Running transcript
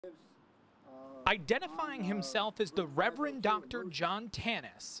Identifying himself as the Reverend Dr. John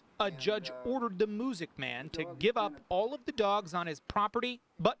Tanis, a judge ordered the Music Man to give up all of the dogs on his property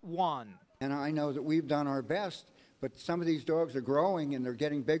but one. And I know that we've done our best, but some of these dogs are growing and they're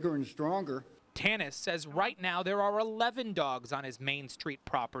getting bigger and stronger. Tanis says right now there are 11 dogs on his Main Street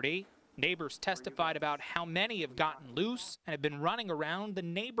property. Neighbors testified about how many have gotten loose and have been running around the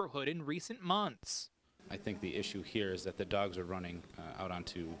neighborhood in recent months. I think the issue here is that the dogs are running out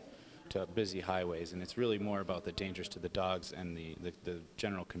onto busy highways, and it's really more about the dangers to the dogs and the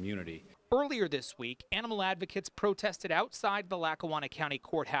general community. Earlier this week, animal advocates protested outside the Lackawanna County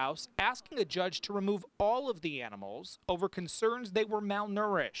Courthouse, asking a judge to remove all of the animals over concerns they were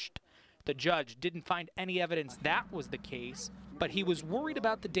malnourished. The judge didn't find any evidence that was the case, but he was worried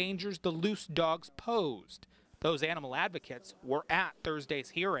about the dangers the loose dogs posed. Those animal advocates were at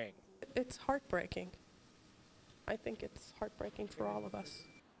Thursday's hearing. It's heartbreaking. I think it's heartbreaking for all of us.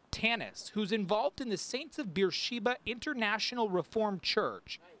 Tanis, who's involved in the Saints of Beersheba International Reformed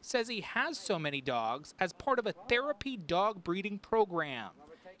Church, says he has so many dogs as part of a therapy dog breeding program.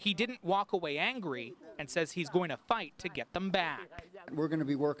 He didn't walk away angry and says he's going to fight to get them back. We're going to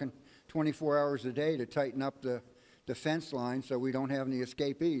be working 24 hours a day to tighten up the fence line so we don't have any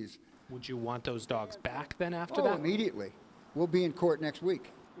escapees. Would you want those dogs back then after that? that? Immediately. We'll be in court next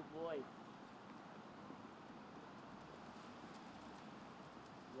week. Good boy.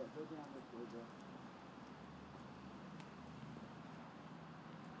 Yeah, go down this way, bro.